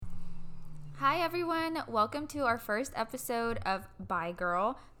Hi everyone, welcome to our first episode of Bye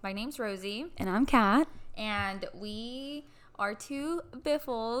Girl. My name's Rosie. And I'm Kat. And we are two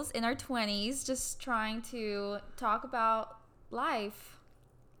biffles in our 20s just trying to talk about life.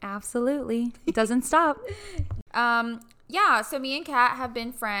 Absolutely. It doesn't stop. So me and Kat have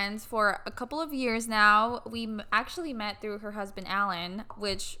been friends for a couple of years now. We actually met through her husband, Alan,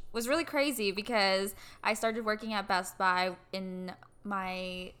 which was really crazy because I started working at Best Buy in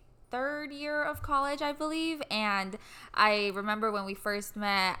my third year of college, I believe. And I remember when we first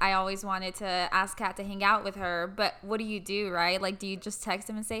met, I always wanted to ask Kat to hang out with her. But what do you do, right? Like, do you just text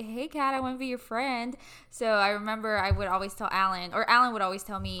him and say, hey, Kat, I want to be your friend? So I remember I would always tell Alan, or Alan would always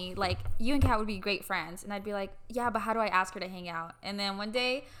tell me, like, you and Kat would be great friends. And I'd be like, yeah, but how do I ask her to hang out? And then one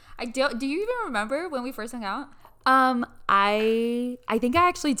day, do you even remember when we first hung out? I think I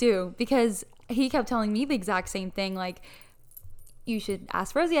actually do, because he kept telling me the exact same thing, like, you should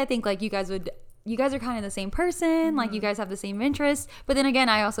ask Rosie. I think like you guys are kind of the same person. Mm-hmm. Like you guys have the same interests. But then again,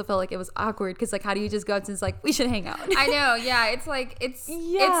 I also felt like it was awkward because like, how do you just go up and it's like, we should hang out? I know. Yeah. It's like, it's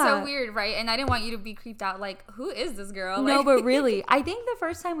so weird. Right. And I didn't want you to be creeped out. Like, who is this girl? No, but really, I think the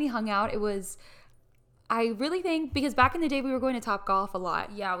first time we hung out, I really think because back in the day we were going to Topgolf a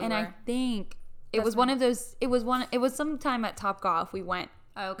lot. Yeah, we were. I think it was sometime at Topgolf we went.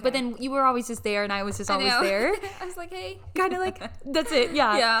 Okay. But then you were always just there and I was just always there. I was like, hey. Kind of like, that's it.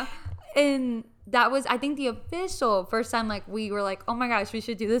 Yeah. Yeah. And that was, I think the official first time like we were like, oh my gosh, we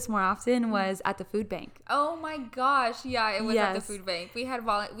should do this more often was at the food bank. Oh my gosh. Yeah, it was at the food bank. We had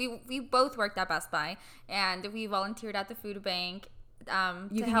we both worked at Best Buy and we volunteered at the food bank.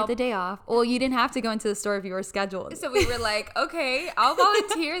 You can get the day off. Well, you didn't have to go into the store if you were scheduled. So we were like, okay, I'll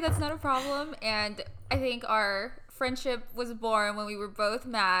volunteer. That's not a problem. And I think our friendship was born when we were both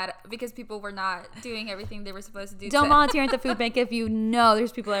mad because people were not doing everything they were supposed to do. Don't volunteer at the food bank if you know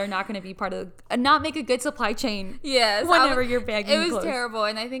there's people that are not going to be part of not make a good supply chain. Yes. Whenever you're bagging it was clothes. Terrible.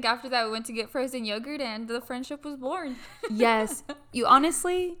 And I think after that we went to get frozen yogurt and the friendship was born. Yes. You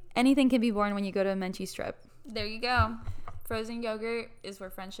honestly, anything can be born when you go to a Menchie strip. There you go. Frozen yogurt is where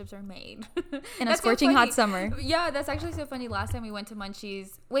friendships are made. In a scorching hot summer. Yeah, that's actually so funny. Last time we went to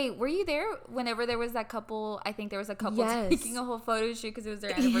Munchies. Wait, were you there whenever there was that couple? I think there was a couple taking a whole photo shoot because it was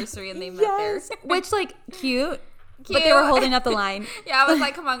their anniversary and they met there. Which, like, cute. But they were holding up the line. Yeah, I was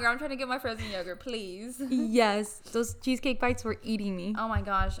like, come on, girl. I'm trying to get my frozen yogurt, please. Yes. Those cheesecake bites were eating me. Oh, my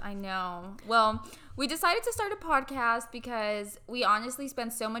gosh. I know. Well, we decided to start a podcast because we honestly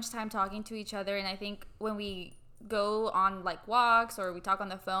spend so much time talking to each other. And I think when we go on like walks or we talk on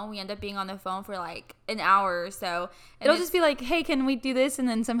the phone, we end up being on the phone for like an hour or so. And it'll just be like, hey, can we do this? And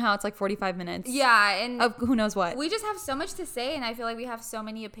then somehow it's like 45 minutes. Yeah. And of who knows what. We just have so much to say. And I feel like we have so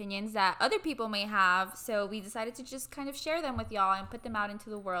many opinions that other people may have. So we decided to just kind of share them with y'all and put them out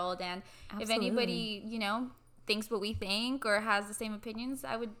into the world. And If anybody, thinks what we think or has the same opinions,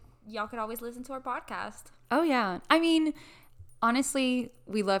 y'all could always listen to our podcast. Oh, yeah. I mean, honestly,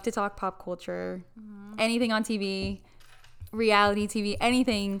 we love to talk pop culture, anything on TV, reality TV,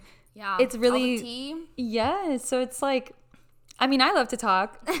 anything. Yeah. It's really, all the tea. Yes. So it's like, I mean, I love to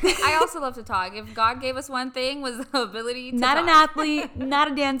talk. I also love to talk. If God gave us one thing, was the ability to not talk. An athlete,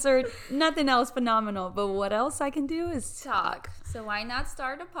 not a dancer, nothing else phenomenal. But what else I can do is talk. So why not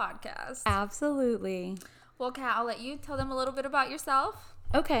start a podcast? Absolutely. Well, Kat, I'll let you tell them a little bit about yourself.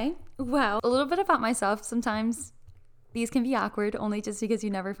 Okay. Well, a little bit about myself. Sometimes these can be awkward only just because you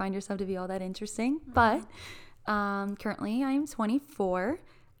never find yourself to be all that interesting. But currently I am 24.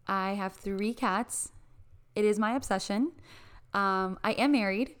 I have 3 cats. It is my obsession. I am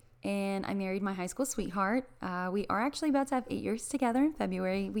married, and I married my high school sweetheart. We are actually about to have 8 years together in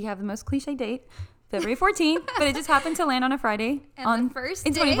February. We have the most cliche date, February 14th, but it just happened to land on a Friday. And the first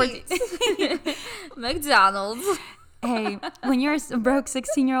in 2014. McDonald's. Hey, when you're a broke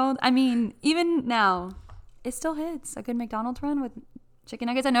 16-year-old, I mean, even now, it still hits. A good McDonald's run with chicken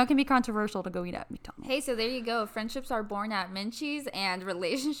nuggets. I know it can be controversial to go eat at McDonald's. Hey, so there you go. Friendships are born at Menchie's and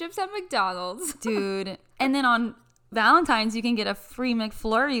relationships at McDonald's. Dude. And then on Valentine's, you can get a free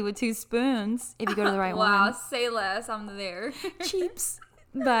McFlurry with 2 spoons if you go to the right one. Wow, say less. I'm there. Cheaps.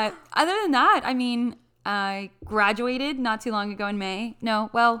 But other than that, I mean, I graduated not too long ago in May.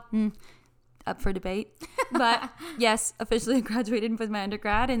 No, well, up for debate. But yes, officially graduated with my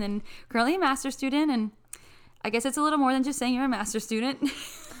undergrad and then currently a master's student. And I guess it's a little more than just saying you're a master's student.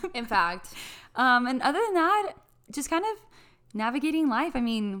 In fact. And other than that, just kind of navigating life. I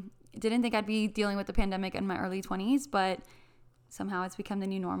mean, didn't think I'd be dealing with the pandemic in my early 20s, but somehow it's become the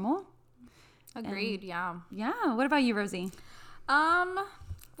new normal. Agreed, yeah. Yeah. What about you, Rosie?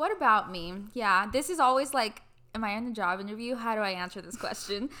 What about me? Yeah, this is always like am I in a job interview? How do I answer this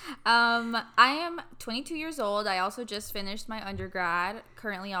question? I am 22 years old. I also just finished my undergrad,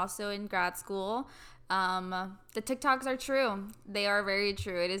 currently also in grad school. The TikToks are true. They are very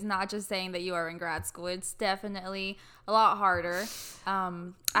true. It is not just saying that you are in grad school. It's definitely a lot harder.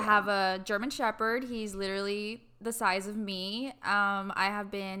 I have a German Shepherd. He's literally the size of me. I have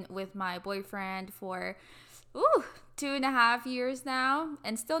been with my boyfriend for 2.5 years now,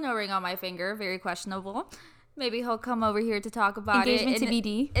 and still no ring on my finger. Very questionable. Maybe he'll come over here to talk about Engagement it to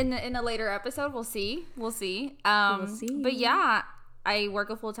BD. in a later episode. We'll see. We'll see. But yeah, I work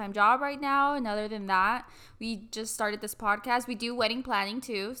a full-time job right now, and other than that, we just started this podcast. We do wedding planning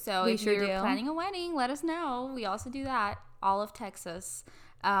too, so if you're planning a wedding, let us know. We also do that, all of Texas.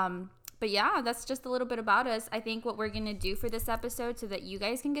 But yeah, that's just a little bit about us. I think what we're going to do for this episode so that you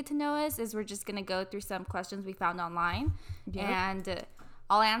guys can get to know us is we're just going to go through some questions we found online. Yep. And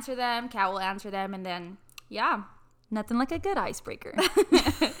I'll answer them, Kat will answer them, and then, yeah. Nothing like a good icebreaker.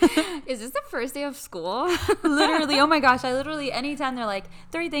 Is this the first day of school? Literally, oh my gosh, anytime they're like,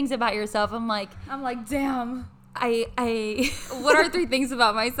 3 things about yourself, I'm like, damn. I What are 3 things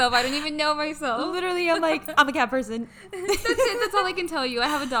about myself? I don't even know myself. Literally, I'm like, I'm a cat person. That's it. That's all I can tell you. I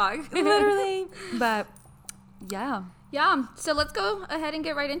have a dog. Literally. But yeah. Yeah. So let's go ahead and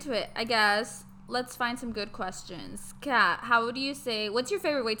get right into it, I guess. Let's find some good questions. Kat, how would you say, what's your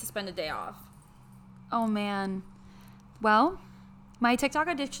favorite way to spend a day off? Oh man. Well, my TikTok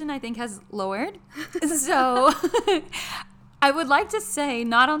addiction, I think, has lowered. So I would like to say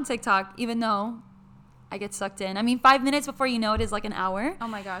not on TikTok, even though I get sucked in. I mean, 5 minutes before you know it is like an hour. Oh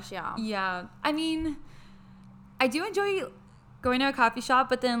my gosh, yeah. Yeah. I mean, I do enjoy going to a coffee shop,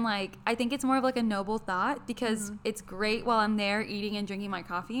 but then like I think it's more of like a noble thought because it's great while I'm there eating and drinking my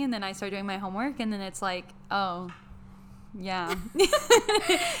coffee, and then I start doing my homework, and then it's like, oh, yeah.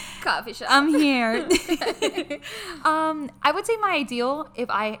 Coffee shop. I'm here. I would say my ideal, if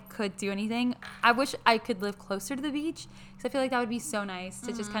I could do anything, I wish I could live closer to the beach because I feel like that would be so nice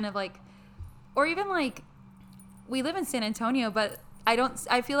to just kind of like, or even like, we live in San Antonio, but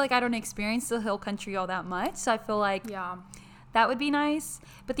I feel like I don't experience the hill country all that much. So I feel like that would be nice.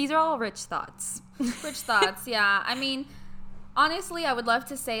 But these are all rich thoughts. Rich thoughts, yeah. I mean, honestly, I would love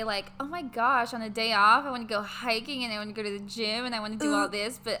to say like, oh my gosh, on a day off, I want to go hiking and I want to go to the gym and I want to do all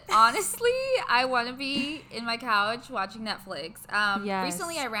this. But honestly, I want to be in my couch watching Netflix.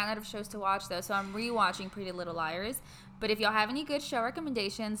 Recently, I ran out of shows to watch though, so I'm rewatching Pretty Little Liars. But if y'all have any good show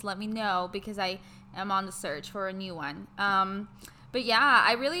recommendations, let me know because I am on the search for a new one. But yeah,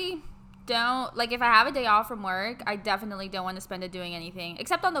 I really don't, like, if I have a day off from work, I definitely don't want to spend it doing anything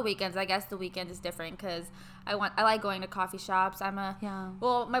except on the weekends. I guess the weekend is different because I like going to coffee shops.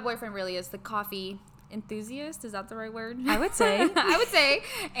 Well, my boyfriend really is the coffee enthusiast. Is that the right word? I would say.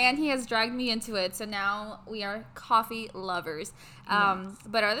 And he has dragged me into it, so now we are coffee lovers.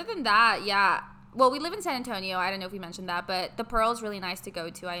 But other than that, yeah. Well, we live in San Antonio. I don't know if we mentioned that, but the Pearl is really nice to go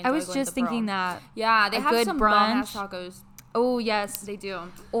to. I was just thinking that. Yeah, they have some bomb-ass tacos. Oh, yes. They do.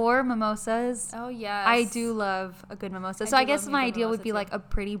 Or mimosas. Oh, yes. I do love a good mimosa. So I guess my ideal would be like a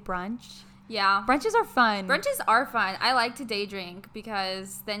pretty brunch. Yeah. Brunches are fun. I like to day drink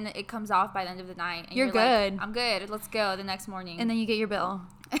because then it comes off by the end of the night. And you're good. Like, I'm good. Let's go the next morning. And then you get your bill.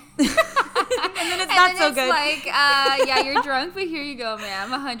 And then it's not so good. Like, yeah, you're drunk, but here you go, ma'am.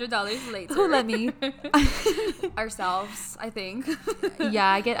 $100 later. Who let me? Ourselves, I think. Yeah,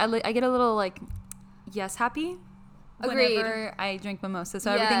 I get a little like, yes, happy. Agreed. Whenever I drink mimosa,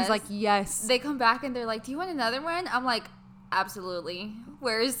 so everything's like yes. They come back and they're like, "Do you want another one?" I'm like, "Absolutely."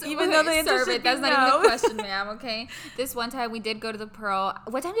 Even though they serve it? That's not even a question, ma'am. Okay. This one time we did go to the Pearl.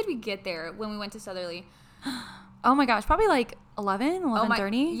 What time did we get there when we went to Southerly? Oh my gosh, probably like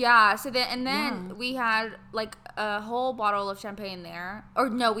 11:30. Yeah. So then we had like a whole bottle of champagne there. Or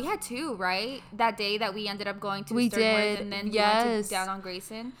no, we had 2, right? That day that we ended up going to. We did. And then we went to down on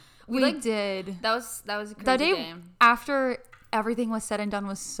Grayson. We did. That was a crazy that day. Game. After everything was said and done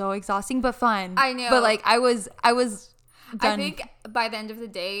was so exhausting but fun. I know. But like I was done. I think by the end of the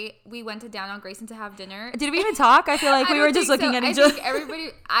day, we went to Down on Grayson to have dinner. Did we even talk? I feel like we were just looking at each other.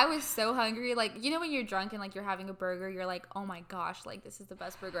 I was so hungry. Like, you know when you're drunk and like you're having a burger, you're like, oh my gosh, like this is the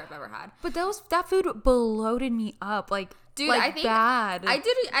best burger I've ever had. But that food bloated me up. Like, dude, like I think bad. I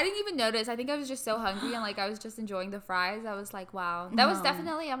didn't even notice. I think I was just so hungry and like I was just enjoying the fries. I was like, wow. That was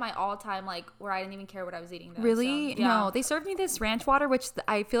definitely at my all-time like where I didn't even care what I was eating though. Really? So, yeah. No, they served me this ranch water, which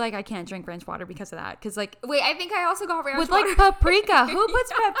I feel like I can't drink ranch water because of that. Because like, wait, I think I also got ranch with water. like paprika. Who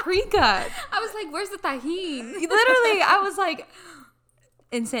puts paprika? I was like, where's the tahini? Literally, I was like,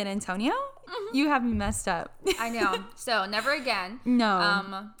 In San Antonio? You have me messed up. I know. So never again.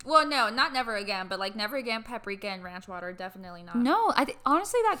 No. Well, no, not never again, but like never again. Paprika and ranch water, definitely not. No,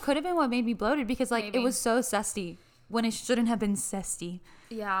 honestly that could have been what made me bloated because like Maybe. it was so zesty when it shouldn't have been zesty.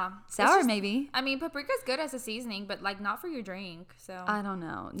 Yeah. Sour It's just- maybe. I mean, paprika's good as a seasoning, but like not for your drink. So. I don't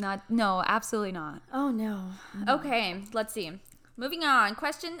know. No, absolutely not. Oh no. Okay, let's see. Moving on.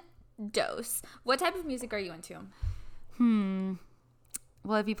 Question dose. What type of music are you into?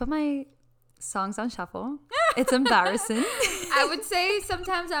 Well, if you put my songs on shuffle, it's embarrassing. I would say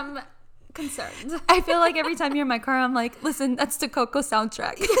sometimes I'm concerned. I feel like every time you're in my car, I'm like, listen, that's the Coco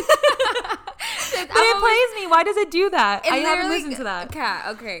soundtrack. But it plays me. Why does it do that? I haven't listened to that.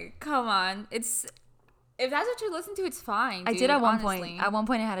 Okay, come on. If that's what you listen to, it's fine. I dude, did at one honestly. point. At one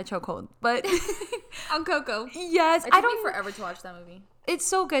point, I had a chokehold. But On Coco. yes, It I took me don't. forever to watch that movie. It's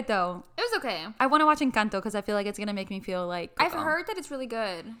so good though. It was okay. I want to watch Encanto because I feel like it's gonna make me feel like I've Coco. heard that it's really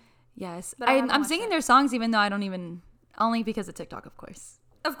good. Yes, But I haven't I'm watched singing it. their songs even though I don't even. Only because of TikTok, of course.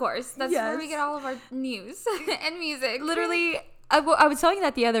 Of course. That's where we Yes. get all of our news and music. Literally, I was telling you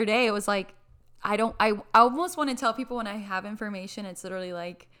that the other day. It was like, I almost want to tell people when I have information. It's literally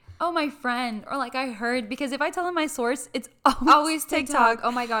like, oh, my friend, or like I heard, because if I tell them my source, it's Always TikTok. Oh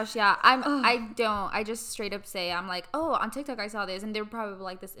my gosh, yeah. I just straight up say, I'm like, oh, on TikTok I saw this, and they're probably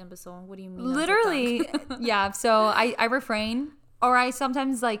like, this imbecile. What do you mean? on Literally, TikTok? yeah. So I refrain, or I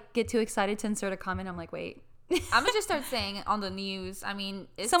sometimes like get too excited to insert a comment. I'm like, wait. I'm gonna just start saying it on the news. I mean,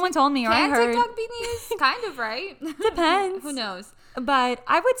 Someone told me, or I can heard. TikTok be news? Kind of, right? Depends. Who knows? But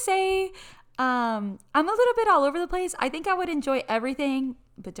I would say I'm a little bit all over the place. I think I would enjoy everything,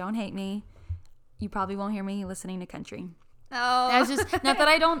 but don't hate me. You probably won't hear me listening to country. Oh, That's just not that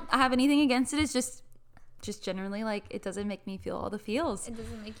I don't have anything against it. It's just generally like it doesn't make me feel all the feels. it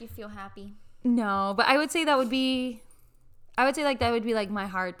doesn't make you feel happy. No, but I would say that would be. I would say like that would be like my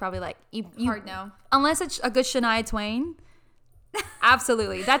heart, probably like you Hard no. unless it's a good Shania Twain.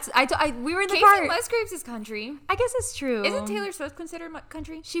 Absolutely, that's we were in the Casey car. Musgraves is country. I guess it's true. Isn't Taylor Swift considered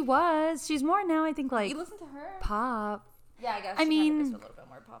country? She was. She's more now. I think like You listen to her? pop. Yeah, I guess. I she mean- kind of is a little bit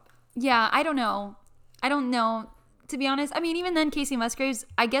more pop. Yeah, I don't know. To be honest. I mean, even then, Casey Musgraves,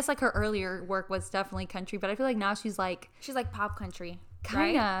 I guess like her earlier work was definitely country, but I feel like now she's like She's like pop country.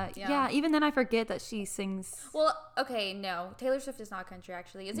 kind of. Right? Yeah. Even then, I forget that she sings. Well, okay, no. Taylor Swift is not country,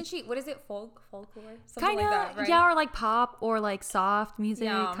 actually. Isn't she? What is it? Folklore? Something Kind of. like that, right? Yeah, or like pop or like soft music.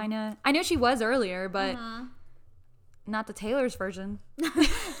 Yeah. Kind of. I know she was earlier, but not the Taylor's version.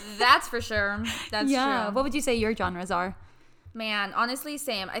 That's for sure. That's Yeah. true. What would you say your genres are? Man, honestly,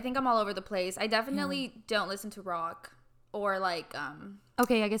 same. I think I'm all over the place. I definitely don't listen to rock or like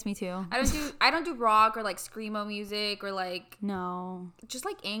Okay, I guess me too. I don't do rock or like screamo music or like No. just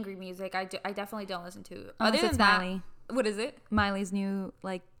like angry music. I definitely don't listen to. Unless Other it's than that, Miley. what is it? Miley's new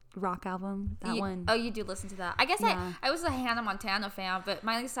like rock album. That one. Oh, you do listen to that. I guess Yeah. I was a Hannah Montana fan, but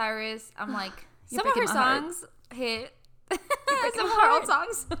Miley Cyrus, I'm like You're some of her breaking my heart. songs hit. breaking Some my of her old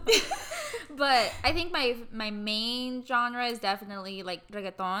heart. songs. But I think my main genre is definitely like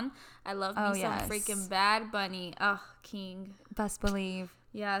reggaeton. I love me Oh, some yes. freaking Bad Bunny. Ugh, king. Best believe.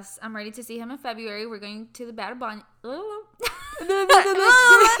 Yes, I'm ready to see him in February. We're going to the Bad Bunny.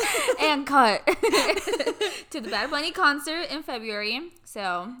 And cut to the Bad Bunny concert in February.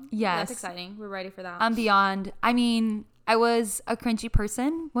 So Yes. that's exciting. We're ready for that. I'm beyond. I mean, I was a crunchy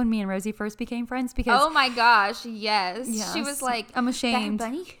person when me and Rosie first became friends because Oh my gosh, yes. Yes. She was like, I'm ashamed. Bad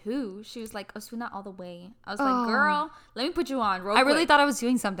Bunny who? She was like, Osuna all the way. I was Oh. like, girl, let me put you on real I really quick. thought I was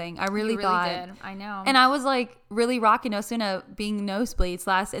doing something. I really, You really thought. did. I know. And I was like really rocking Osuna being nosebleeds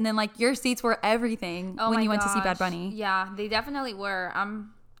last. And then like your seats were everything oh when my you went to see Bad gosh. Bunny. Yeah, they definitely were.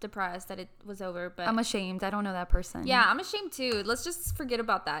 I'm depressed that it was over, but I'm ashamed. I don't know that person. yeah, I'm ashamed too. Let's just forget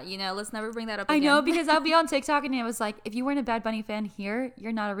about that. Let's never bring that up I again. know because I'll be on TikTok and it was like, if you weren't a Bad Bunny fan here,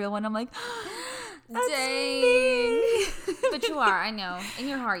 you're not a real one. I'm like, that's Dang. me. But you are, I know. In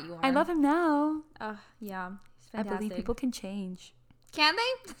your heart, you are. I love him now. Yeah. It's I fantastic. believe people can change. Can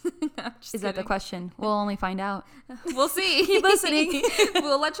they? No, I'm just Is that the kidding. question? We'll only find out. We'll see. Keep listening.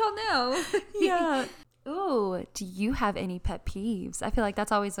 We'll let y'all know. Yeah. Ooh, do you have any pet peeves? I feel like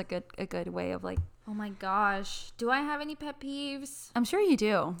that's always a good way of like. Oh my gosh. Do I have any pet peeves? I'm sure you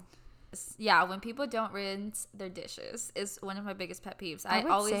do. Yeah, when people don't rinse their dishes is one of my biggest pet peeves. I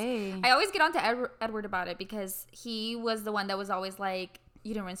would say. I always get on to Edward about it because he was the one that was always like,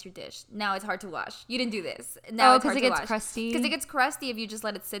 you didn't rinse your dish. Now it's hard to wash. You didn't do this. Now Oh, it's 'cause hard it to gets wash. crusty? Because it gets crusty if you just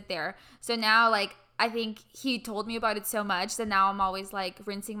let it sit there. So now like I think he told me about it so much that now I'm always like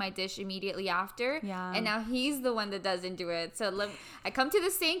rinsing my dish immediately after. Yeah. And now he's the one that doesn't do it. So I come to the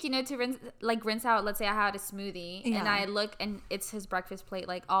sink, to rinse out. Let's say I had a smoothie, and I look and it's his breakfast plate,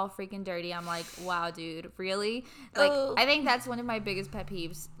 like all freaking dirty. I'm like, wow, dude, really? Like, I think that's one of my biggest pet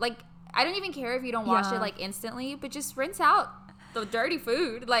peeves. Like, I don't even care if you don't wash it like instantly, but just rinse out the dirty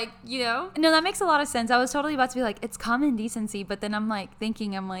food, like, No, that makes a lot of sense. I was totally about to be like, it's common decency, but then I'm like,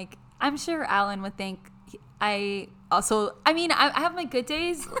 I'm sure Alan would think I have my good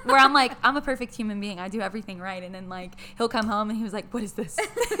days where I'm like, I'm a perfect human being. I do everything right. And then like, he'll come home and he was like, what is this?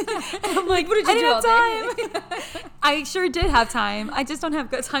 And I'm like, what did you do all day? I sure did have time. I just don't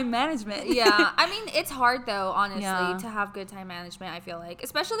have good time management. Yeah. I mean, it's hard though, honestly, to have good time management, I feel like,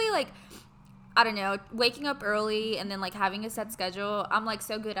 especially like, I don't know, waking up early and then like having a set schedule. I'm like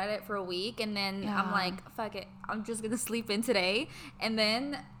so good at it for a week. And then I'm like, fuck it. I'm just going to sleep in today. And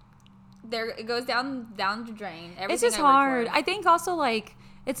then it goes down the drain. Everything it's just hard. I think also like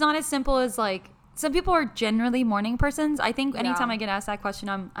it's not as simple as like some people are generally morning persons. I think anytime I get asked that question,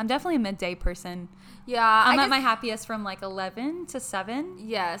 I'm definitely a midday person. Yeah, I'm at my happiest from like 11 to 7.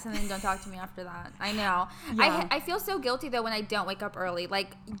 Yes, and then don't talk to me after that. I know. Yeah. I feel so guilty though when I don't wake up early.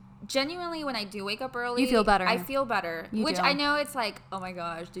 Like genuinely, when I do wake up early, you feel better. I feel better. Which I know it's like, oh my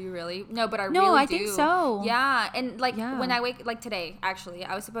gosh, do you really? No, but I really do. No, I think so. Yeah, and like when I wake, like today, actually,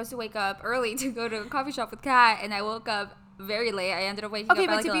 I was supposed to wake up early to go to a coffee shop with Kat, and I woke up very late. I ended up waking up at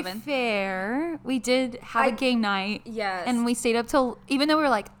like 11. Okay, but to be fair, we did have a game night. Yes. And we stayed up till, even though we were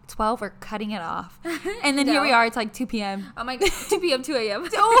like 12, we're cutting it off. And then here we are, it's like 2 p.m. Oh my God, 2 p.m., 2 a.m.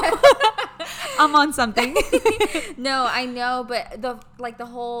 I'm on something. No, I know, but the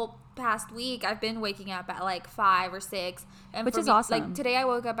whole past week, I've been waking up at like 5 or 6. And which is awesome. Like today I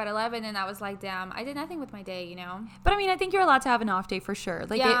woke up at 11 and I was like, damn, I did nothing with my day, But I mean, I think you're allowed to have an off day for sure.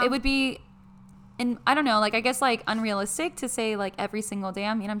 Like it would be... And I don't know, like, I guess, like, unrealistic to say, like, every single day.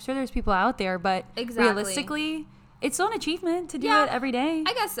 I mean, I'm sure there's people out there, but realistically, it's still an achievement to do it every day.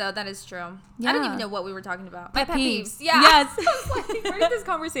 I guess so. That is true. Yeah. I don't even know what we were talking about. Pet peeves. Yeah. Yes. I was like, where did this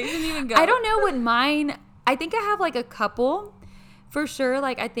conversation even go? I don't know what mine... I think I have, like, a couple. For sure,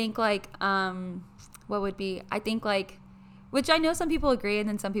 like, I think, like, what would be... I think, like... Which I know some people agree and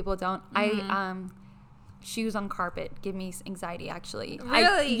then some people don't. Mm-hmm. Shoes on carpet give me anxiety, actually.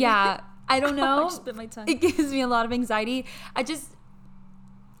 Really? Yeah. I don't know. I just bit my tongue. It gives me a lot of anxiety. I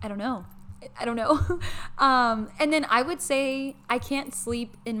don't know. And then I would say I can't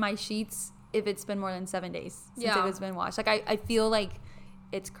sleep in my sheets if it's been more than 7 days since it has been washed. Like I feel like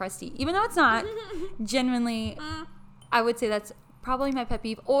it's crusty, even though it's not. Genuinely, I would say that's probably my pet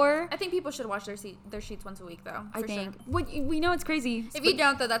peeve. Or I think people should wash their sheets once a week, though. I think. Sure. We know it's crazy. If you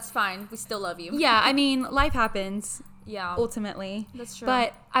don't, though, that's fine. We still love you. Yeah, I mean, life happens. Yeah. Ultimately. That's true.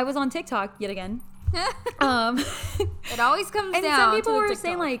 But I was on TikTok yet again. It always comes and down. And some people to were TikTok.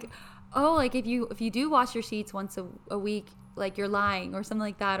 saying like, oh, like if you do wash your sheets once a week, like you're lying or something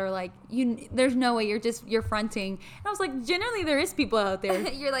like that, or like there's no way you're fronting. And I was like, generally there is people out there.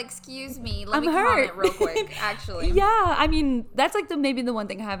 You're like, excuse me, let me comment real quick. Actually. Yeah, I mean that's like maybe the one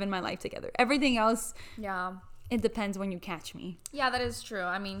thing I have in my life together. Everything else. Yeah. It depends when you catch me. Yeah, that is true.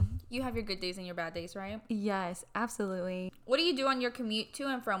 I mean, you have your good days and your bad days, right? Yes, absolutely. What do you do on your commute to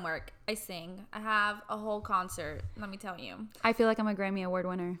and from work? I sing. I have a whole concert, let me tell you. I feel like I'm a Grammy Award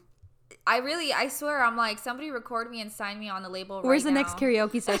winner. I swear, I'm like, somebody record me and sign me on the label. Where's right the now. Next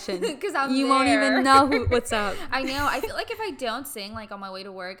karaoke session? Because I'm You there. won't even know what's up. I know. I feel like if I don't sing, like on my way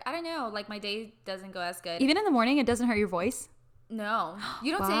to work, I don't know, like my day doesn't go as good. Even in the morning, it doesn't hurt your voice? No.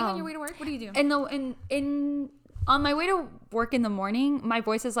 You don't sing on your way to work? What do you do? On my way to work in the morning, my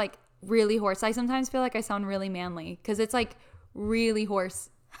voice is like really hoarse. I sometimes feel like I sound really manly because it's like really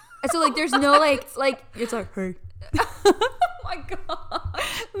hoarse. So like there's no like it's like, hey. Oh my god.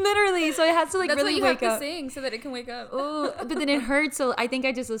 Literally. So it has to like That's really wake wake up. That's why you have up. to sing so that it can wake up. Oh, but then it hurts. So I think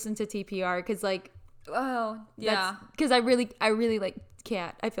I just listen to TPR because like, oh yeah, because I really like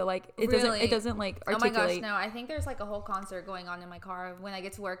Cat. I feel like it doesn't like articulate. Oh my gosh, no. I think there's like a whole concert going on in my car. When I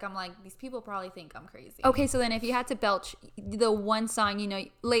get to work, I'm like, these people probably think I'm crazy. Okay, so then if you had to belch the one song,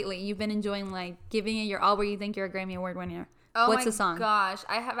 lately you've been enjoying, like giving it your all, where you think you're a Grammy Award winner. Oh what's the song? Gosh,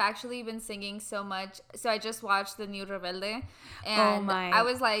 I have actually been singing so much. So I just watched the new Rebelde, and I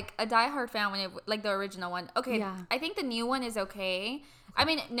was like a diehard fan when it, like the original one. Okay, yeah. I think the new one is okay. I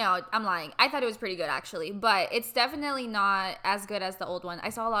mean, no, I'm lying. I thought it was pretty good actually, but it's definitely not as good as the old one. I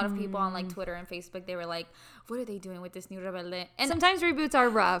saw a lot of people on like Twitter and Facebook. They were like, "What are they doing with this new Rebelde?" And sometimes reboots are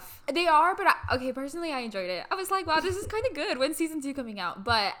rough. They are, but personally, I enjoyed it. I was like, "Wow, this is kind of good." When's season 2 coming out?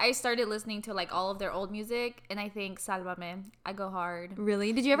 But I started listening to like all of their old music, and I think "Sálvame," I go hard.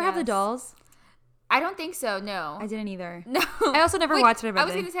 Really? Did you ever have the dolls? I don't think so. No. I didn't either. No. I also never watched it. I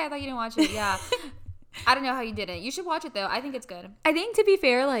was going to say, I thought you didn't watch it. Yeah. I don't know how you didn't. You should watch it, though. I think it's good. I think, to be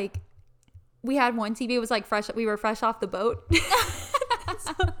fair, like, we had one TV. It was like we were fresh off the boat.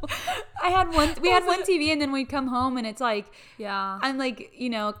 So we had one TV, and then we'd come home, and it's like, yeah, I'm like, you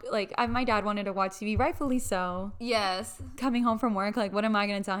know, like my dad wanted to watch TV, rightfully so. Yes. Coming home from work, like, what am I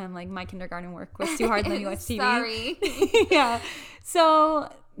going to tell him? Like, my kindergarten work was too hard, and then you watch TV. Sorry. Yeah.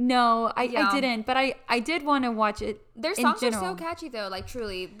 So no, I didn't, but I did want to watch it. Their songs are so catchy, though. Like,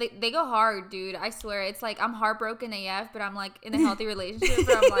 truly, they go hard, dude. I swear, it's like I'm heartbroken AF, but I'm like in a healthy relationship.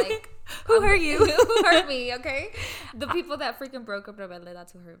 But I'm like, who hurt you? Who hurt me? Okay, the people that freaking broke up Rebelde,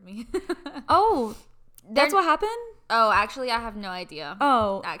 that's who hurt me. Oh, that's what happened? Oh, actually, I have no idea.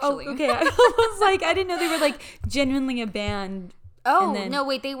 Oh, actually, okay. I was like, I didn't know they were like genuinely a band. Oh, no,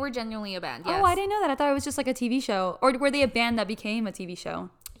 wait, they were genuinely a band. Yes. Oh, I didn't know that. I thought it was just like a TV show, or were they a band that became a TV show?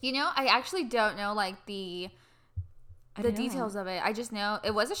 You know, I actually don't know like the details of it. I just know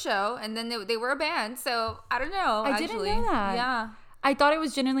it was a show, and then they were a band. So I don't know. I didn't know that. Yeah, I thought it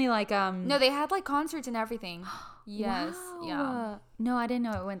was genuinely like No, they had like concerts and everything. Yes. Wow. Yeah. No, I didn't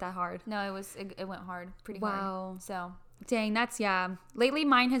know it went that hard. No, it went hard, pretty hard. Wow. So dang, that's Lately,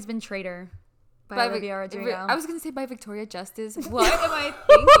 mine has been Traitor by Olivia Rodrigo. I was gonna say by Victoria Justice. What am I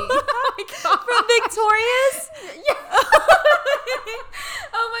thinking? Oh my God. From Victorious? Yeah.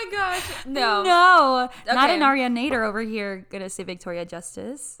 Oh my gosh. No. Not Okay. an Aria Nader over here gonna say Victoria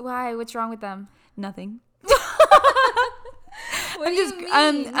Justice. Why? What's wrong with them? Nothing. What do you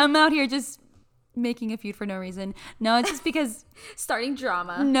mean? I'm out here just making a feud for no reason. No, it's just because Starting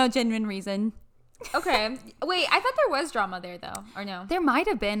drama. no genuine reason. Okay. Wait, I thought there was drama there though, or no? There might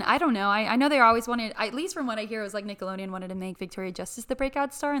have been. I don't know. I know they always wanted, at least from what I hear, it was like Nickelodeon wanted to make Victoria Justice the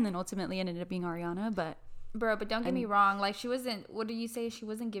breakout star, and then ultimately ended up being Ariana. But Bro, but don't get me wrong. Like, she wasn't, what do you say? She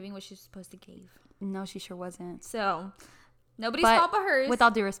wasn't giving what she was supposed to give. no, she sure wasn't. So, nobody's fault but hers. With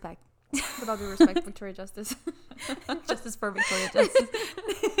all due respect. With all due respect, Victoria Justice. Justice for Victoria Justice.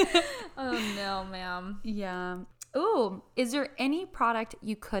 Oh, no, ma'am. Yeah. Ooh, is there any product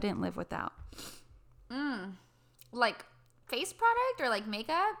you couldn't live without? Like, face product or like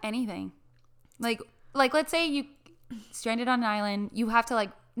makeup? Anything. Like let's say you stranded on an island. You have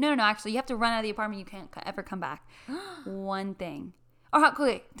to no, actually, you have to run out of the apartment. You can't ever come back. One thing. Or,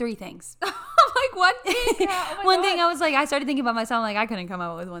 okay, 3 things. Like, one thing? Yeah, oh my One God. thing, I started thinking about myself, like, I couldn't come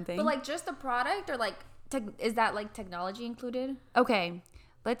up with one thing. But, like, just the product or, like, is that, like, technology included? Okay,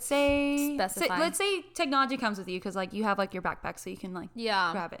 let's say... Specify. Let's say technology comes with you because, like, you have, like, your backpack so you can, like,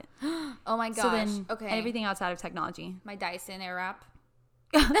 Yeah. grab it. Oh, my gosh. So then, okay. everything outside of technology. My Dyson Airwrap.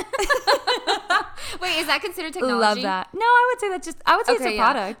 Wait, is that considered technology? Love that. No, I would say it's a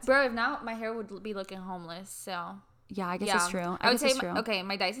product. Bro, if not, my hair would be looking homeless, so... Yeah, I guess it's true. I would say,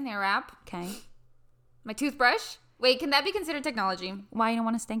 my Dyson Airwrap. Okay. My toothbrush. Wait, can that be considered technology? Why, you don't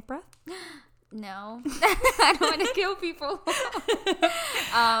want to stink breath? No. I don't want to kill people. Well,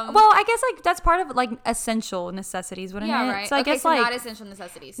 I guess, like, that's part of, like, essential necessities, wouldn't it? Yeah, right. So I guess, like, not essential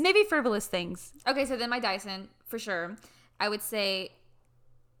necessities. maybe frivolous things. Okay, so then my Dyson, for sure. I would say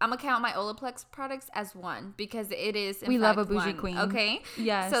I'm going to count my Olaplex products as one because it is, in We fact, love a bougie one, queen. Okay?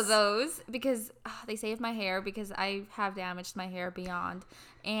 Yes. So those, because they save my hair because I have damaged my hair beyond.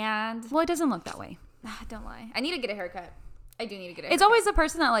 And Well, it doesn't look that way. don't lie. I need to get a haircut. I do need to get a haircut. It's always the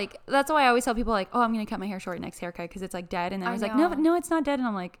person that, like, that's why I always tell people, like, oh, I'm going to cut my hair short next haircut because it's, like, dead. And I was like, no, it's not dead. And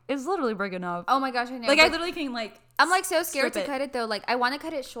I'm like, it's literally breaking up. Oh my gosh, I know. Like, I literally can, like, I'm like so scared to strip it. cut it though. Like I want to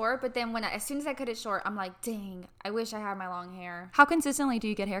cut it short, but then as soon as I cut it short, I'm like, dang, I wish I had my long hair. How consistently do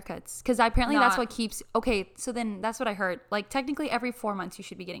you get haircuts? Because apparently that's Not. what keeps. Okay, so then that's what I heard. Like technically, every 4 months you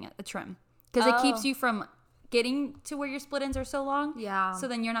should be getting a trim because it keeps you from getting to where your split ends are so long. Yeah. So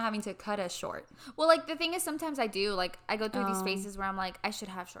then you're not having to cut as short. Well, like the thing is, sometimes I do. Like I go through these phases where I'm like, I should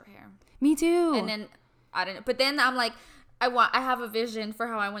have short hair, Me too. and then I don't know. But then I'm like, I have a vision for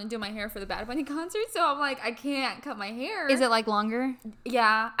how I want to do my hair for the Bad Bunny concert. So I'm like, I can't cut my hair. Is it like longer?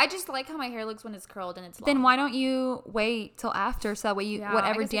 Yeah, I just like how my hair looks when it's curled and it's long. Then why don't you wait till after so that way Yeah, I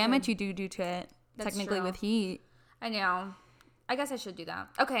whatever guess I damage could. you do to it That's technically true. with heat. I know. I guess I should do that.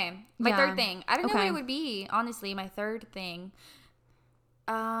 Okay, my Yeah. third thing. I don't know what Okay. it would be. Honestly, my third thing.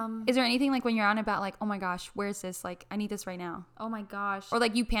 Is there anything like when you're on about like, oh my gosh, where's this? Like, I need this right now. Oh my gosh. Or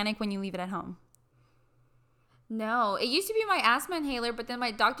like you panic when you leave it at home. No, it used to be my asthma inhaler, but then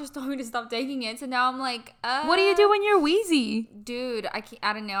my doctors told me to stop taking it. So now I'm like, What do you do when you're wheezy? dude?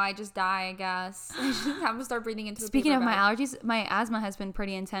 I don't know. I just die. I guess I'm gonna start breathing into. Speaking a of paper my bag. allergies, my asthma has been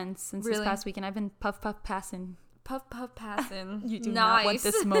pretty intense since this Really? past week, and I've been puff passing. puff passing. You do nice. not want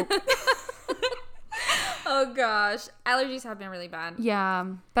the smoke. Oh gosh, allergies have been really bad. Yeah,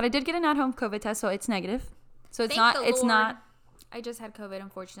 but I did get an at-home COVID test, so it's negative. So it's Thank not. the It's Lord. not. I just had COVID,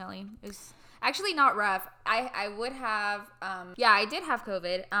 unfortunately. It was actually not rough. I would have, yeah, I did have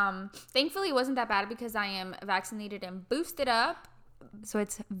COVID. Thankfully, it wasn't that bad because I am vaccinated and boosted up. So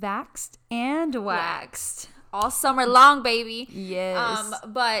it's vaxxed and waxed. All summer long, baby. Yes.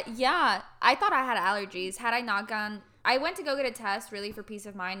 But yeah, I thought I had allergies. Had I not gone, I went to go get a test really for peace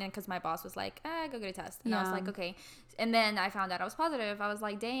of mind, and because my boss was like, go get a test. And I was Yeah. like, okay. And then I found out I was positive. I was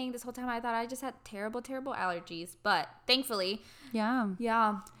like, dang, this whole time I thought I just had terrible, terrible allergies. But thankfully, Yeah.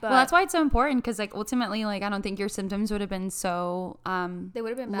 yeah. But Well, that's why it's so important because, like, ultimately, like, I don't think your symptoms would have been so they would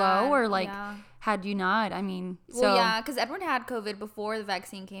have been low bad. or like Yeah. had you not. I mean, so Well, yeah, because Edward had COVID before the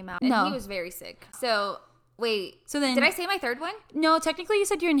vaccine came out, and No. he was very sick. So wait, So then- did I say my third one? no, technically you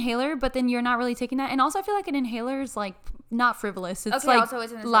said your inhaler, but then you're not really taking that. And also, I feel like an inhaler is like not frivolous. It's Okay, like also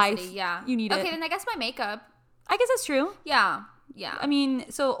it's a necessity. life. Yeah, You need okay, it. then I guess my makeup. I guess that's true. Yeah, yeah. I mean,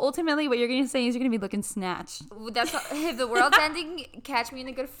 so ultimately, what you're gonna say is you're gonna be looking snatched. That's if the world's ending, catch me in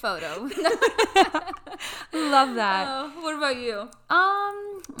a good photo. Love that. What about you?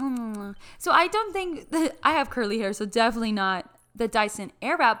 So I don't think that I have curly hair, so definitely not the Dyson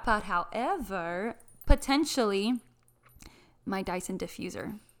Airwrap. But however, potentially my Dyson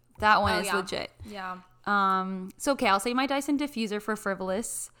diffuser. That one Oh, is yeah. legit. Yeah. So okay, I'll say my Dyson diffuser for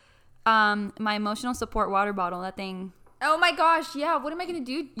frivolous. My emotional support water bottle. That thing, Oh my gosh, yeah. What am I gonna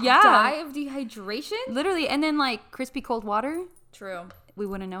do? Yeah. Die of dehydration? literally, and then like crispy cold water. True. We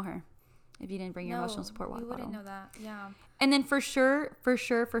wouldn't know her if you didn't bring your emotional support water we wouldn't bottle. know that. Yeah. And then for sure,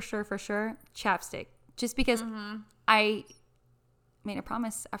 chapstick. Just because I made a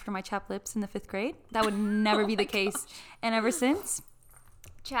promise after my chapped lips in the 5th grade that would never be the case, and ever since,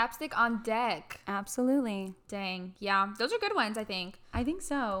 Chapstick on deck. absolutely. Dang. Yeah. Those are good ones, I think. I think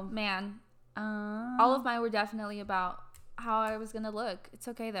so. Man, all of mine were definitely about how I was gonna look. It's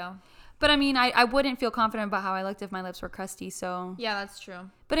okay though. But I mean, I wouldn't feel confident about how I looked if my lips were crusty. So, Yeah, that's true.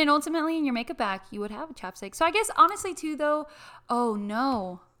 but then ultimately in your makeup bag, you would have a chapstick. So I guess honestly too, though. Oh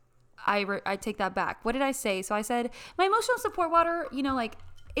no, I take that back. What did I say? So I said my emotional support water. You know, like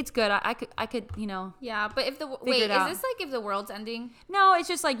it's good. I could. You know, Yeah, but if the Figure wait, it is out. this like if the world's ending? no, it's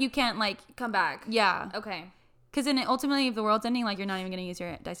just like you can't like. Come back. Yeah. Okay. Because then ultimately, if the world's ending, like you're not even gonna use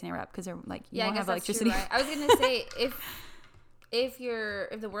your Dyson Airwrap because they're like you Yeah, I won't guess have that's electricity. true. Right? I was gonna say if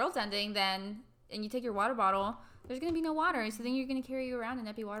the world's ending, then and you take your water bottle, there's gonna be no water, so then you're gonna carry around an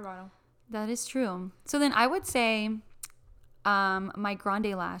empty water bottle. That is true. So then I would say, my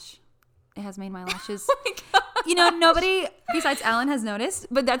Grande lash. It has made my lashes. Oh my god. You know, nobody besides Alan has noticed,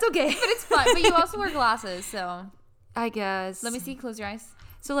 but that's okay. But it's fun. But you also wear glasses, so I guess. let me see. Close your eyes.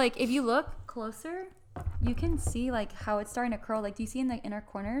 So like, if you look closer, you can see like how it's starting to curl. Like, do you see in the inner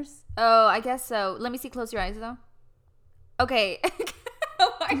corners? Oh, I guess so. Let me see. Close your eyes though. Okay.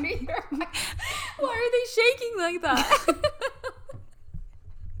 Why are they shaking like that?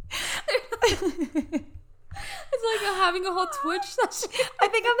 It's like having a whole Twitch session. I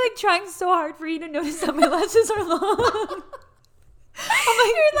think I'm like trying so hard for you to notice that my lashes are long. I'm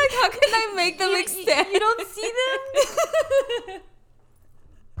like, you're like, how can I make them extend? You don't see them?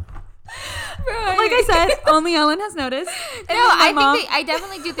 Right. Like I said, only Ellen has noticed. And No, then my I mom- think I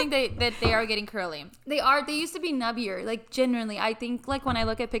definitely do think that they are getting curly. They are. They used to be nubbier. Like genuinely, I think like when I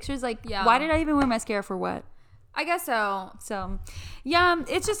look at pictures, like Yeah. why did I even wear mascara for what? I guess so. So, yeah,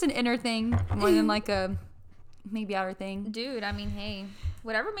 it's just an inner thing more than like a maybe outer thing. Dude, I mean, hey,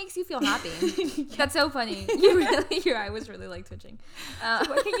 whatever makes you feel happy. That's so funny. You really, your eye was really like twitching.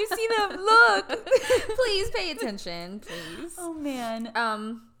 Can you see them? Look. Please pay attention, please. Oh man.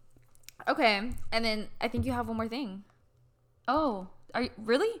 Okay, and then I think you have one more thing. Oh, are you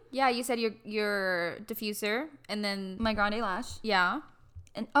really? Yeah, you said your diffuser, and then My Grande lash. yeah.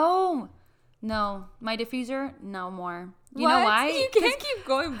 And oh no, my diffuser. No more. You know What? why? You can't keep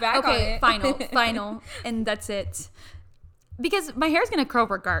going back. Okay, on it. final, and that's it. Because my hair's gonna curl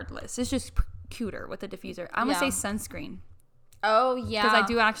regardless. It's just cuter with the diffuser. I'm gonna Yeah. say sunscreen Oh yeah. because I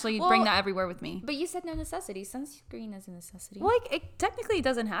do actually bring Well, that everywhere with me. But you said no necessity. Sunscreen is a necessity. Well, like it technically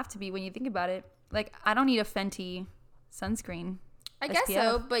doesn't have to be when you think about it. Like I don't need a Fenty sunscreen. I guess SPF.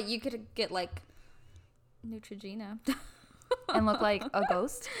 so, but you could get like Neutrogena. And look like a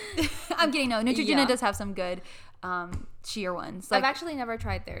ghost. I'm kidding. No, Neutrogena Yeah. does have some good sheer ones. I've Like actually never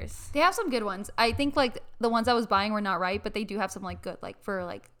tried theirs. they have some good ones. I think like the ones I was buying were not right, but they do have some like good like for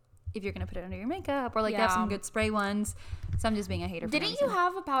like if you're gonna put it under your makeup or like they have Yeah. some good spray ones. So I'm just being a hater. For no Didn't you reason.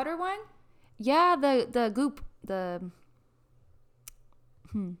 have a powder one? Yeah, the goop the.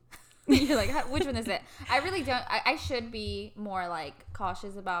 You're like, which one is it? I really don't. I should be more like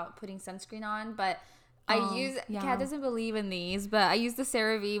cautious about putting sunscreen on, but I use, Kat doesn't believe in these, but I use the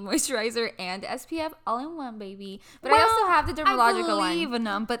CeraVe moisturizer and SPF all in one, baby. But I also have the Dermalogica one. I believe in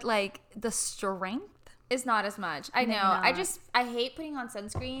them, but like the strength is not as much. I know. I hate putting on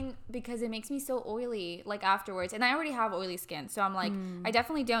sunscreen because it makes me so oily like afterwards. And I already have oily skin. So I'm like, I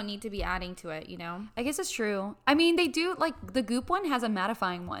definitely don't need to be adding to it, you know? I guess it's true. I mean, they do, like, the Goop one has a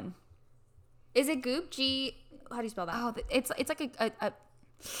mattifying one. Is it Goop? How do you spell that? Oh, it's like a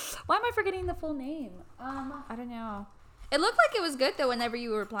why am I forgetting the full name? I don't know. It looked like it was good though whenever you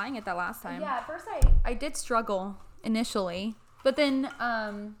were applying it that last time. Yeah, at first I did struggle initially, but then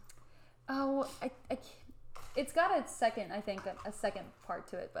it's got a second, I think, a second part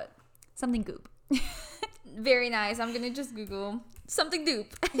to it, but something Goop. Very nice. I'm gonna just Google something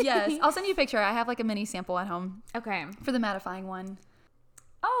Goop. Yes, I'll send you a picture. I have like a mini sample at home. Okay. For the mattifying one.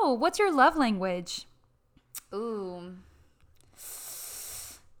 Oh, what's your love language? Ooh.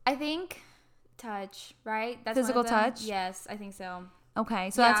 I think touch, right? That's physical touch? Yes, I think so.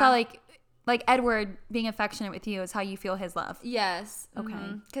 Okay, so that's how like Edward being affectionate with you is how you feel his love. Yes. Okay.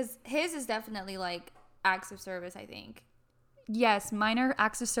 Because his is definitely like acts of service, I think. Yes, mine are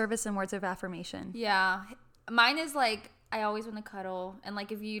acts of service and words of affirmation. Yeah. Mine is like, I always want to cuddle. And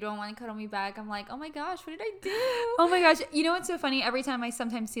like, if you don't want to cuddle me back, I'm like, oh my gosh, what did I do? Oh my gosh. You know what's so funny? Every time I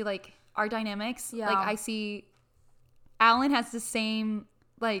sometimes see like our dynamics, like I see Alan has the same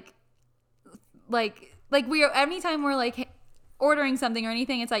like we are, anytime we're like ordering something or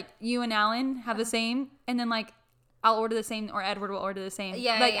anything, it's like you and Alan have the same, and then like I'll order the same or Edward will order the same.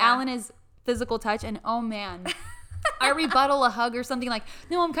 Yeah. Like Alan is physical touch, and oh man, I rebuttal a hug or something like,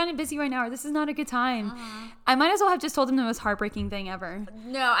 no, I'm kind of busy right now, or this is not a good time. I might as well have just told him the most heartbreaking thing ever.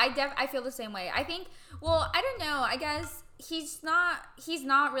 No, I feel the same way. I think, well, I don't know. I guess he's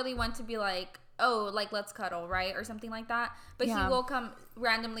not really one to be like, oh, like, let's cuddle, right? Or something like that. But he will come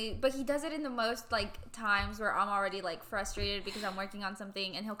randomly. But he does it in the most, like, times where I'm already, like, frustrated because I'm working on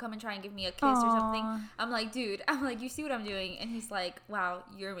something. And he'll come and try and give me a kiss or something. I'm like, dude, you see what I'm doing? And he's like, wow,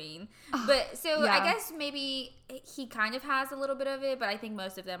 you're mean. But, so, I guess maybe he kind of has a little bit of it. But I think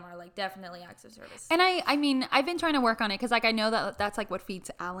most of them are, like, definitely acts of service. And I mean, I've been trying to work on it. Because, like, I know that that's, like, what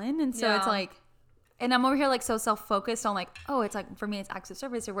feeds Alan. And so it's, like... And I'm over here like so self-focused on like, oh, it's like for me it's acts of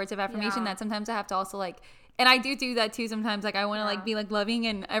service or words of affirmation that sometimes I have to also like, and I do that too sometimes. Like I want to like be like loving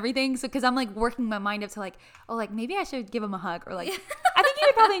and everything. So because I'm like working my mind up to like, oh, like maybe I should give him a hug or like, I think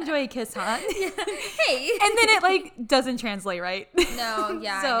you'd probably enjoy a kiss, huh? Hey. And then it like doesn't translate, right? No,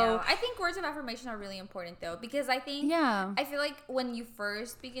 yeah, so, I know. I think words of affirmation are really important though, because I think, I feel like when you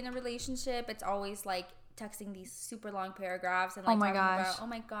first begin a relationship, it's always like, texting these super long paragraphs and like talking about, oh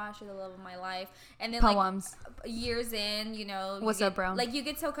my gosh, you're the love of my life, and then poems. Like years in, you know, what's up, bro? Like you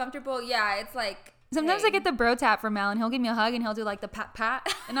get so comfortable. Yeah, it's like sometimes I get the bro tap from Alan. He'll give me a hug and he'll do like the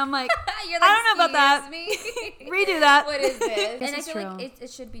pat, and I'm like, you're like, I don't know about that. Redo that. What is this? And I feel like it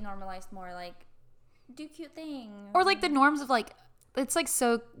should be normalized more. Like do cute things, or like the norms of like. It's like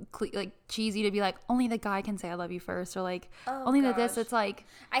so like cheesy to be like only the guy can say I love you first, or like only the this. It's like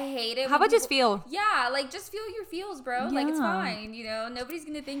I hate it. How about just feel? Yeah, like just feel your feels, bro. Like it's fine. You know, nobody's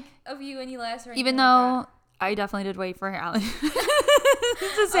gonna think of you any less. Or even though like I definitely did wait for Alan.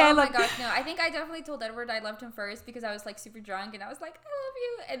 to say oh my gosh, no! I think I definitely told Edward I loved him first because I was like super drunk and I was like I love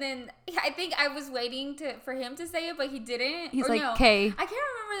you, and then I think I was waiting for him to say it, but he didn't. He's like, okay. I can't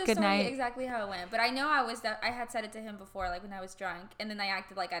remember the story exactly how it went, but I know I had said it to him before, like when I was drunk, and then I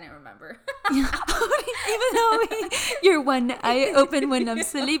acted like I didn't remember. Even though you're one eye open when I'm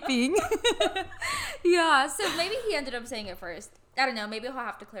sleeping. Yeah, so maybe he ended up saying it first. I don't know. Maybe he'll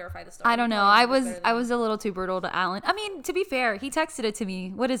have to clarify the story. I don't know. I was a little too brutal to Alan. I mean, to be fair, he texted it to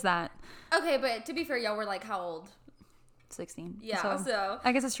me. What is that? Okay, but to be fair, y'all were like how old? 16. Yeah, so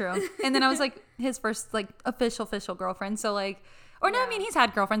I guess it's true. And then I was like his first like official girlfriend. So like, or no, I mean he's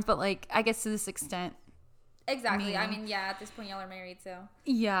had girlfriends, but like I guess to this extent. Exactly. I mean, yeah. At this point, y'all are married, so.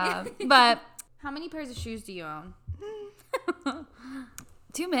 Yeah, but how many pairs of shoes do you own?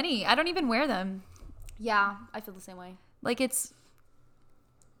 Too many. I don't even wear them. Yeah, I feel the same way. Like it's.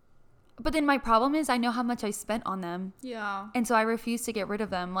 But then my problem is I know how much I spent on them. Yeah. And so I refuse to get rid of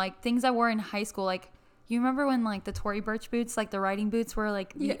them. Like things I wore in high school, like you remember when like the Tory Burch boots, like the riding boots were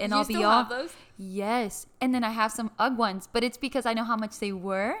like and all be all. Have those? Yes. And then I have some UGG ones, but it's because I know how much they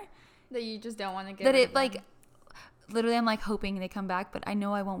were. That you just don't want to get rid of them. Like literally I'm like hoping they come back, but I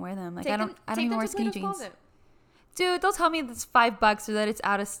know I won't wear them. Like I don't even wear skinny jeans. Closet. Dude, they'll tell me it's $5 or that it's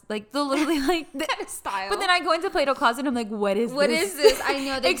out of like they'll literally like out of style. But then I go into Play-Doh closet and I'm like, what is this? I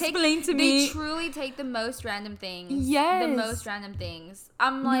know they explain to me. They truly take the most random things. Yes, the most random things.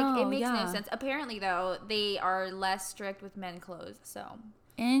 I'm like, it makes no sense. Apparently, though, they are less strict with men clothes. So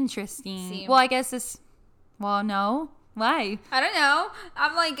interesting. Well, I guess this Well, no. Why? I don't know.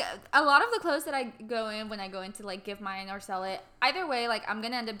 I'm like, a lot of the clothes that I go in when I go in to like give mine or sell it, either way, like I'm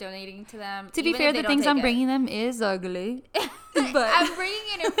gonna end up donating to them. To be fair, the things I'm bringing them is ugly. But I'm bringing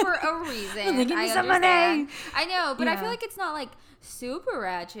it in for a reason. Give me some understand. money. I know, but I Yeah. feel like it's not like super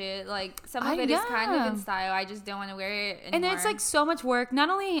ratchet. Like some of it is kind of in style. I just don't want to wear it anymore. And it's like so much work. Not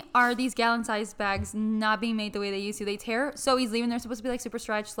only are these gallon-sized bags not being made the way they used to, they tear so easily, and they're supposed to be like super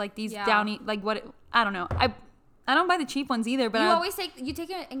stretched, like these downy, like what? I don't know. I don't buy the cheap ones either. But you take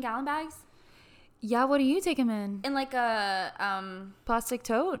it in gallon bags. Yeah, what do you take them in? In like a Plastic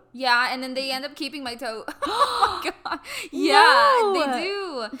tote. Yeah, and then they end up keeping my tote. Oh my god. Yeah, No. they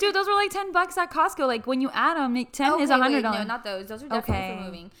do. Dude, those were like $10 at Costco. Like when you add them, 10 is $100. Wait, no, not those. Those are definitely Okay. for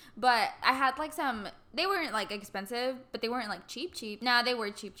moving. But I had like some. They weren't like expensive, but they weren't like cheap. Nah, they were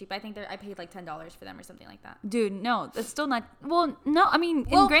cheap. I think I paid like $10 for them or something like that. Dude, no, that's still not. Well, no, I mean,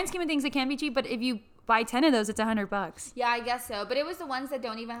 in grand scheme of things, it can be cheap. But if you buy 10 of those, it's $100. Yeah, I guess so. But it was the ones that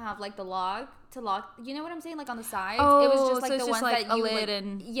don't even have like the lock to lock. You know what I'm saying? Like on the sides. Oh, it was just like so it's the just ones like that a you lid like,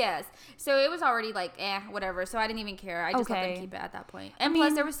 and- yes. So it was already like whatever. So I didn't even care. I just let Okay. them keep it at that point. And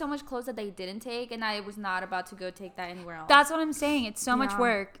plus, there was so much clothes that they didn't take, and I was not about to go take that anywhere else. That's what I'm saying. It's so much Yeah.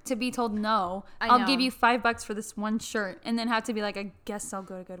 work to be told no. I I'll know. give you $5 for this one shirt, and then have to be like, I guess I'll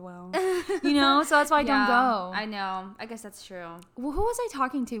go to Goodwill. You know, so that's why I don't go. I know. I guess that's true. Well, who was I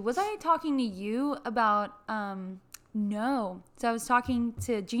talking to? Was I talking to you about? No. So I was talking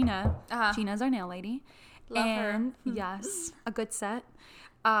to Gina. Uh-huh. Gina's our nail lady. Love her. And yes, a good set.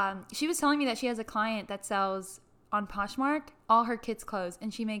 She was telling me that she has a client that sells on Poshmark all her kids' clothes,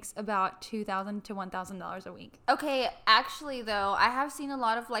 and she makes about $2,000 to $1,000 a week. Okay, actually though, I have seen a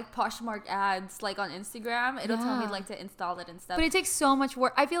lot of like Poshmark ads like on Instagram. It'll tell me Yeah. like to install it and stuff. But it takes so much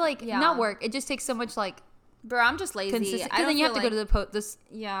work. I feel like Yeah. not work. It just takes so much like Bro, I'm just lazy. consistent. I Because don't then you have feel to go to the this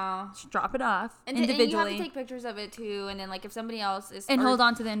yeah. drop it off And individually and you have to take pictures of it too, and then like if somebody else is and or- hold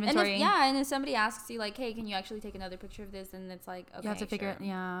on to the and inventory. and if somebody asks you like, hey, can you actually take another picture of this? And it's like, okay, You have to figure sure. it.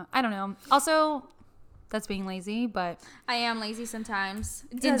 Yeah, I don't know. Also, that's being lazy, but I am lazy sometimes.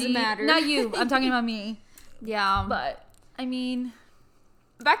 It doesn't Indeed. matter. Not you. I'm talking about me. Yeah. But I mean,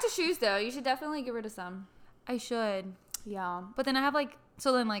 Back to shoes though. You should definitely get rid of some. I should. Yeah. But then I have like,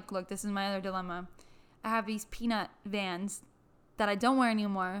 so then like, look, this is my other dilemma. I have these peanut Vans that I don't wear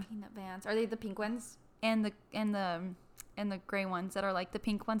anymore, Peanut Vans. Are they the pink ones? and the gray ones that are like the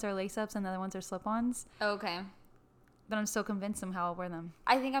pink ones are lace ups and the other ones are slip ons. Okay. But I'm so convinced somehow I'll wear them.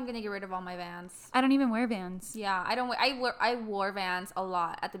 I think I'm gonna get rid of all my Vans. I don't even wear Vans. Yeah, I don't. I wore Vans a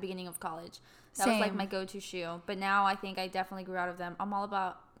lot at the beginning of college. That was like Same. my go-to shoe. But now I think I definitely grew out of them. I'm all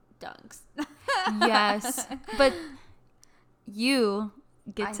about Dunks. Yes, but you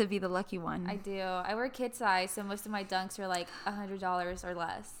get I- to be the lucky one. I do. I wear kid size, so most of my Dunks are like $100 or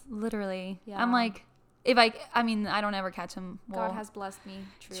less. Literally. Yeah. I'm like, I mean, I don't ever catch them. God has blessed me.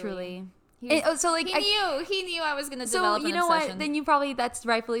 truly. He, was- So like, he knew I was gonna so develop you an know obsession. what? Then you probably, that's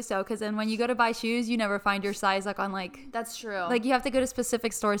rightfully so, because then when you go to buy shoes, you never find your size like on like That's true. you have to go to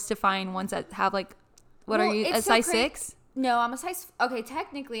specific stores to find ones that have like, what Well, are you, it's a so size cra- 6? No, I'm a size. Okay,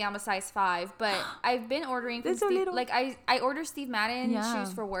 technically I'm a size 5, but I've been ordering from That's so Steve. little. Like I order Steve Madden Yeah.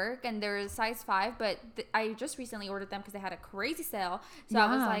 shoes for work, and they're size 5. But I just recently ordered them because they had a crazy sale. So I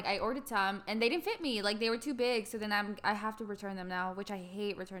was Yeah. like, I ordered some, and they didn't fit me. Like they were too big. So then I have to return them now, which I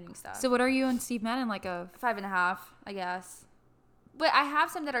hate returning stuff. So what are you on Steve Madden, like a, 5.5, I guess. But I have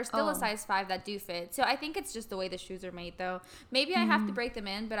some that are still Oh. a size 5 that do fit. So I think it's just the way the shoes are made, though. Maybe I have to break them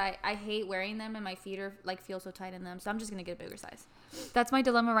in, but I hate wearing them, and my feet are like feel so tight in them. So I'm just gonna get a bigger size. that's my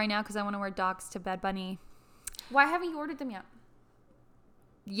dilemma right now because I want to wear Docs to Bad Bunny. Why haven't you ordered them yet?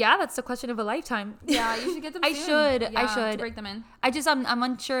 Yeah, that's the question of a lifetime. Yeah, you should get them I soon. should. I Yeah, should. to break them in. I'm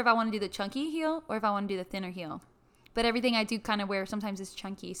unsure if I want to do the chunky heel or if I want to do the thinner heel. But everything I do kind of wear sometimes is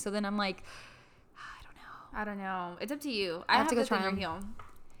chunky. So then I'm like, I don't know. I don't know. It's up to you. I I have have to go the try thinner 'em. heel.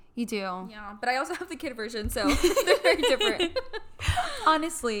 You do. Yeah, but I also have the kid version, so they're very different.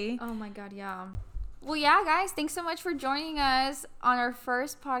 Honestly. Oh my god, yeah. Well, yeah, guys, thanks so much for joining us on our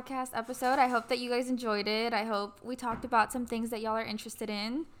first podcast episode. I hope that you guys enjoyed it. I hope we talked about some things that y'all are interested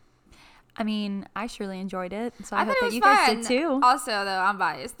in. I mean, I surely enjoyed it. So I hope thought it that was you fun. guys did too. Also, though, I'm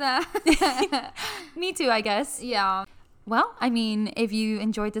biased. Me too, I guess. Yeah. Well, I mean, if you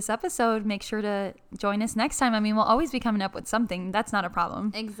enjoyed this episode, make sure to join us next time. I mean, we'll always be coming up with something. That's not a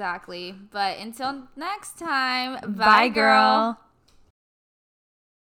problem. Exactly. But until next time, Bye, girl.